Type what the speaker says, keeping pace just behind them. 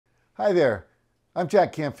Hi there, I'm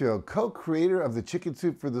Jack Canfield, co-creator of the Chicken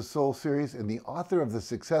Soup for the Soul series and the author of the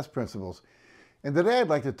Success Principles. And today I'd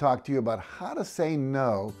like to talk to you about how to say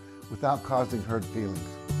no without causing hurt feelings.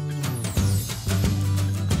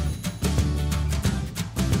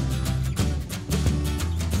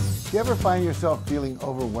 Do you ever find yourself feeling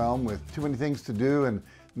overwhelmed with too many things to do and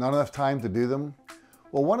not enough time to do them?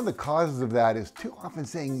 Well, one of the causes of that is too often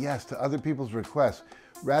saying yes to other people's requests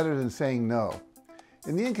rather than saying no.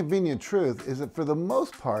 And the inconvenient truth is that for the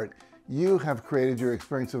most part, you have created your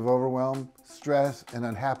experience of overwhelm, stress, and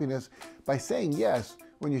unhappiness by saying yes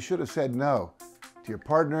when you should have said no to your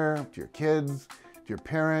partner, to your kids, to your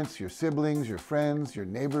parents, your siblings, your friends, your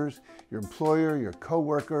neighbors, your employer, your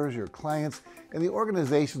co-workers, your clients, and the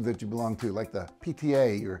organizations that you belong to, like the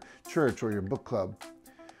PTA, your church, or your book club.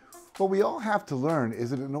 What we all have to learn is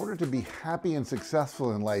that in order to be happy and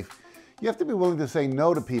successful in life, you have to be willing to say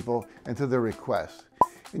no to people and to their requests.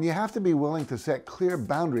 And you have to be willing to set clear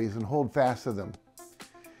boundaries and hold fast to them.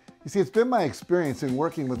 You see, it's been my experience in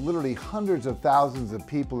working with literally hundreds of thousands of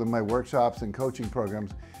people in my workshops and coaching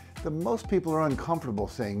programs that most people are uncomfortable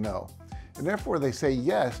saying no. And therefore they say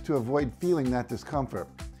yes to avoid feeling that discomfort.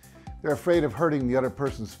 They're afraid of hurting the other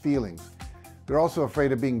person's feelings. They're also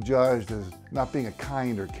afraid of being judged as not being a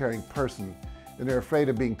kind or caring person. And they're afraid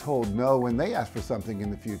of being told no when they ask for something in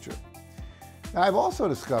the future. Now, I've also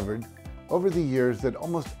discovered over the years that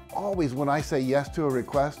almost always when I say yes to a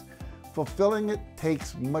request, fulfilling it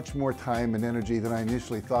takes much more time and energy than I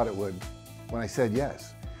initially thought it would when I said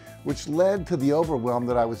yes, which led to the overwhelm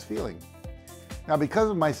that I was feeling. Now, because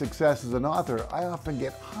of my success as an author, I often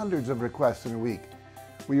get hundreds of requests in a week.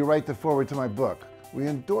 Will you write the foreword to my book? Will you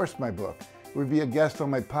endorse my book? Will you be a guest on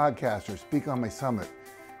my podcast or speak on my summit?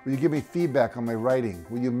 Will you give me feedback on my writing?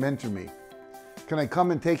 Will you mentor me? Can I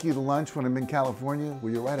come and take you to lunch when I'm in California?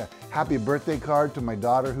 Will you write a happy birthday card to my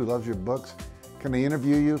daughter who loves your books? Can I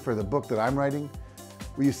interview you for the book that I'm writing?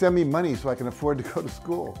 Will you send me money so I can afford to go to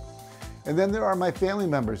school? And then there are my family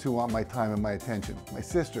members who want my time and my attention. My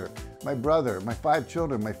sister, my brother, my 5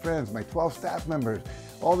 children, my friends, my 12 staff members,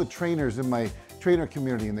 all the trainers in my trainer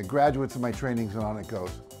community and the graduates of my trainings, and on it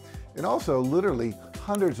goes. And also literally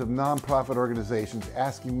hundreds of nonprofit organizations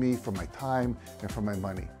asking me for my time and for my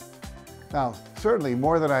money. Now, certainly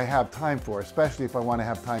more than I have time for, especially if I want to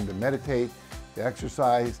have time to meditate, to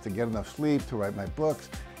exercise, to get enough sleep, to write my books,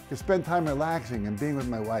 to spend time relaxing and being with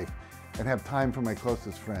my wife, and have time for my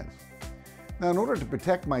closest friends. Now, in order to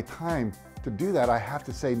protect my time to do that, I have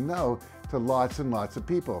to say no to lots and lots of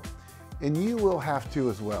people. And you will have to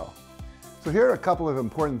as well. So here are a couple of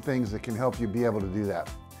important things that can help you be able to do that.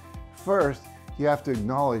 First, you have to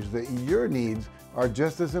acknowledge that your needs are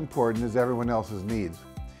just as important as everyone else's needs.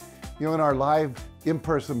 You know, in our live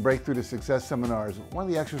in-person Breakthrough to Success seminars, one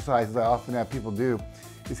of the exercises I often have people do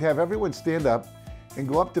is have everyone stand up and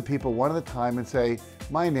go up to people one at a time and say,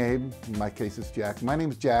 my name, in my case it's Jack, my name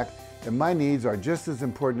is Jack, and my needs are just as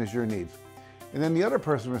important as your needs. And then the other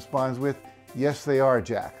person responds with, yes, they are,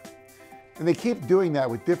 Jack. And they keep doing that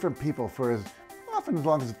with different people for often as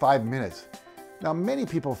long as 5 minutes. Now, many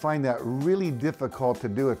people find that really difficult to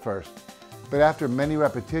do at first, but after many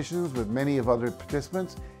repetitions with many of other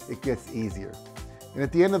participants, it gets easier. And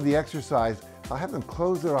at the end of the exercise, I'll have them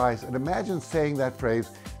close their eyes and imagine saying that phrase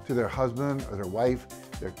to their husband or their wife,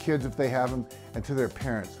 their kids if they have them, and to their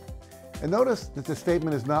parents. And notice that the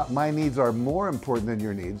statement is not my needs are more important than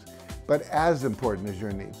your needs, but as important as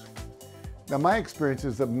your needs. Now, my experience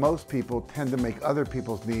is that most people tend to make other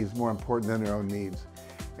people's needs more important than their own needs.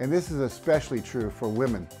 And this is especially true for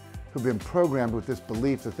women who've been programmed with this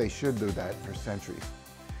belief that they should do that for centuries.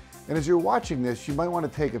 And as you're watching this, you might want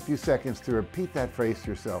to take a few seconds to repeat that phrase to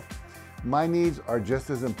yourself. My needs are just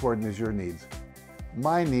as important as your needs.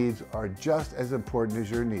 My needs are just as important as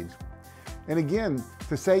your needs. And again,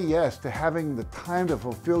 to say yes to having the time to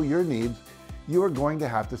fulfill your needs, you are going to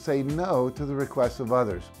have to say no to the requests of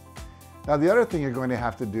others. Now, the other thing you're going to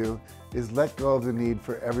have to do is let go of the need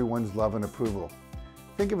for everyone's love and approval.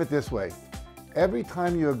 Think of it this way. Every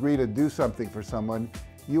time you agree to do something for someone,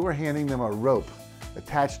 you are handing them a rope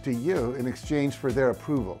attached to you in exchange for their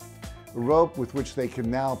approval, a rope with which they can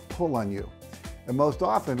now pull on you. And most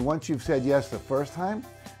often, once you've said yes the first time,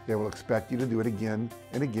 they will expect you to do it again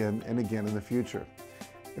and again and again in the future.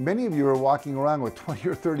 And many of you are walking around with 20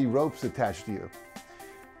 or 30 ropes attached to you.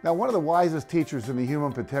 Now, one of the wisest teachers in the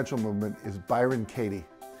human potential movement is Byron Katie.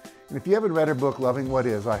 And if you haven't read her book, Loving What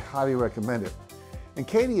Is, I highly recommend it. And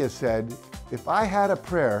Katie has said, if I had a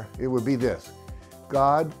prayer, it would be this: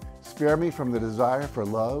 God, spare me from the desire for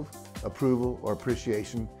love, approval, or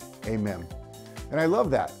appreciation. Amen. And I love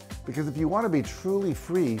that, because if you want to be truly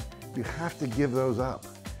free, you have to give those up.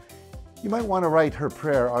 You might want to write her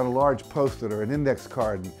prayer on a large post-it or an index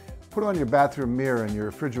card and put it on your bathroom mirror and your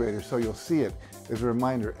refrigerator so you'll see it as a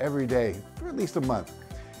reminder every day for at least a month.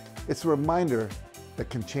 It's a reminder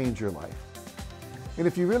that can change your life. And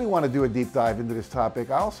if you really want to do a deep dive into this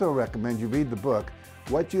topic, I also recommend you read the book,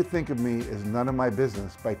 What You Think of Me Is None of My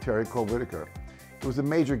Business by Terry Cole Whitaker. It was a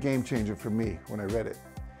major game changer for me when I read it.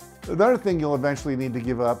 Another thing you'll eventually need to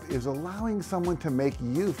give up is allowing someone to make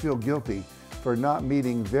you feel guilty for not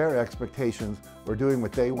meeting their expectations or doing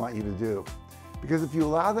what they want you to do. Because if you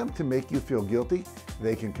allow them to make you feel guilty,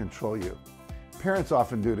 they can control you. Parents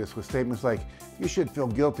often do this with statements like, you should feel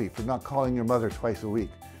guilty for not calling your mother twice a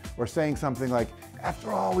week, or saying something like,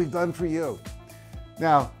 after all we've done for you.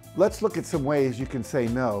 Now, let's look at some ways you can say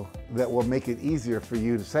no that will make it easier for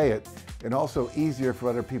you to say it and also easier for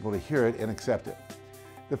other people to hear it and accept it.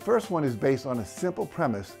 The first one is based on a simple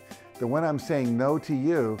premise that when I'm saying no to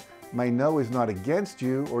you, my no is not against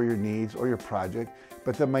you or your needs or your project,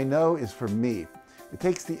 but that my no is for me. It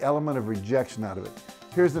takes the element of rejection out of it.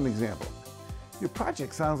 Here's an example. Your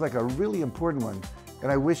project sounds like a really important one, and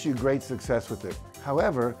I wish you great success with it.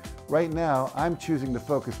 However, right now, I'm choosing to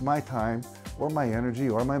focus my time or my energy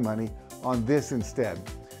or my money on this instead.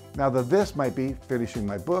 Now, the this might be finishing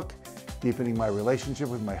my book, deepening my relationship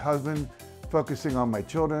with my husband, focusing on my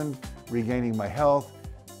children, regaining my health,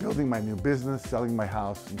 building my new business, selling my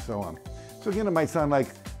house, and so on. So again, it might sound like,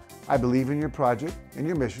 I believe in your project and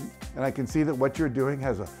your mission, and I can see that what you're doing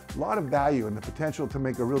has a lot of value and the potential to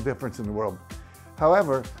make a real difference in the world.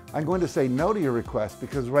 However, I'm going to say no to your request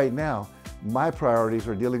because right now, my priorities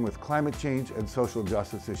are dealing with climate change and social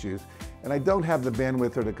justice issues, and I don't have the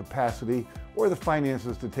bandwidth or the capacity or the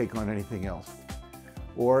finances to take on anything else.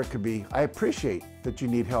 Or it could be, I appreciate that you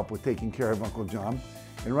need help with taking care of Uncle John,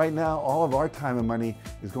 and right now all of our time and money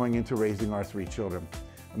is going into raising our 3 children.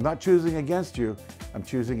 I'm not choosing against you, I'm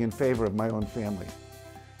choosing in favor of my own family.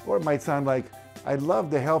 Or it might sound like, I'd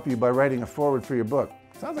love to help you by writing a foreword for your book.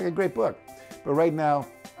 Sounds like a great book, but right now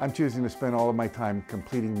I'm choosing to spend all of my time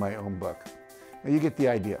completing my own book. Now you get the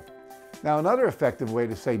idea. Now another effective way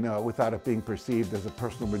to say no without it being perceived as a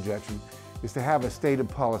personal rejection is to have a stated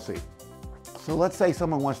policy. So let's say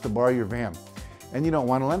someone wants to borrow your van and you don't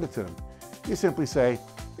want to lend it to them. You simply say,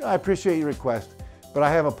 I appreciate your request, but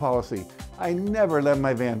I have a policy. I never lend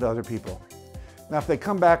my van to other people. Now, if they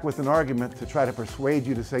come back with an argument to try to persuade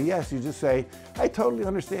you to say yes, you just say, I totally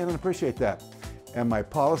understand and appreciate that. And my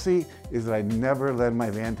policy is that I never lend my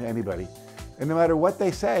van to anybody. And no matter what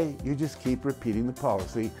they say, you just keep repeating the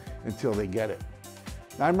policy until they get it.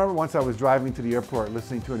 Now, I remember once I was driving to the airport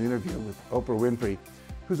listening to an interview with Oprah Winfrey,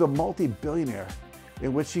 who's a multi-billionaire,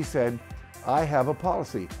 in which she said, I have a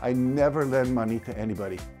policy. I never lend money to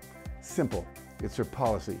anybody. Simple. It's her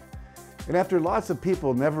policy. And after lots of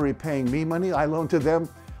people never repaying me money I loan to them,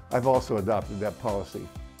 I've also adopted that policy.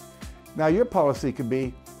 Now your policy could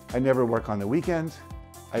be, I never work on the weekends,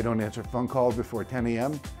 I don't answer phone calls before 10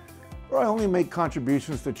 a.m., or I only make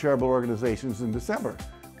contributions to charitable organizations in December,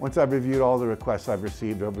 once I've reviewed all the requests I've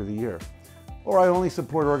received over the year. Or I only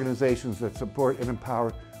support organizations that support and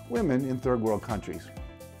empower women in third world countries.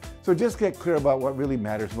 So just get clear about what really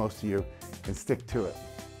matters most to you and stick to it.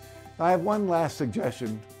 Now, I have one last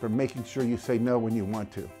suggestion for making sure you say no when you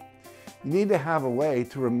want to. You need to have a way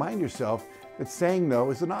to remind yourself that saying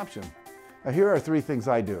no is an option. Now, here are 3 things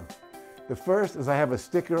I do. The first is I have a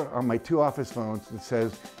sticker on my 2 office phones that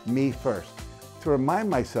says, me first, to remind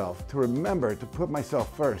myself, to remember to put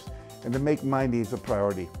myself first and to make my needs a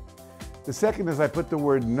priority. The second is I put the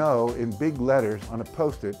word no in big letters on a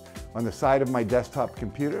post-it on the side of my desktop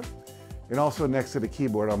computer and also next to the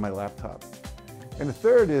keyboard on my laptop. And the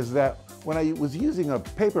third is that when I was using a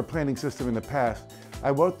paper planning system in the past,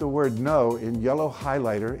 I wrote the word no in yellow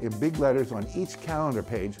highlighter in big letters on each calendar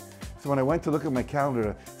page. So when I went to look at my calendar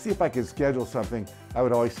to see if I could schedule something, I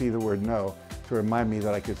would always see the word no to remind me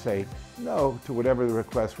that I could say no to whatever the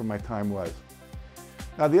request for my time was.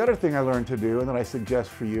 Now the other thing I learned to do and that I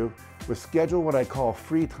suggest for you was schedule what I call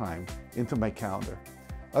free time into my calendar.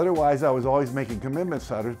 Otherwise, I was always making commitments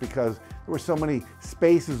to others because there were so many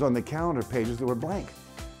spaces on the calendar pages that were blank.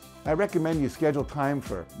 I recommend you schedule time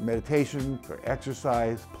for meditation, for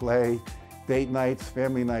exercise, play, date nights,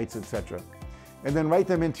 family nights, etc. And then write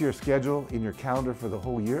them into your schedule in your calendar for the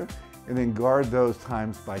whole year, and then guard those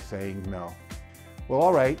times by saying no. Well,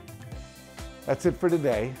 all right, that's it for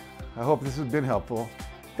today. I hope this has been helpful.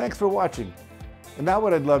 Thanks for watching. And now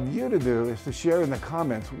what I'd love you to do is to share in the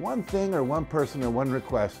comments one thing or one person or one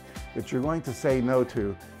request that you're going to say no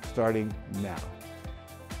to starting now.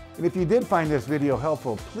 And if you did find this video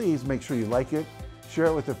helpful, please make sure you like it, share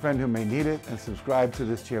it with a friend who may need it, and subscribe to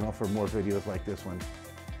this channel for more videos like this one.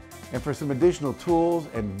 And for some additional tools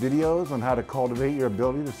and videos on how to cultivate your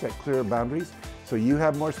ability to set clearer boundaries so you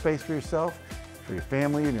have more space for yourself, for your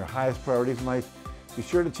family, and your highest priorities in life, be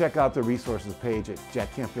sure to check out the resources page at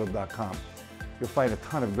JackCanfield.com. You'll find a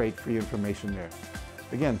ton of great free information there.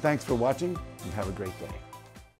 Again, thanks for watching and have a great day.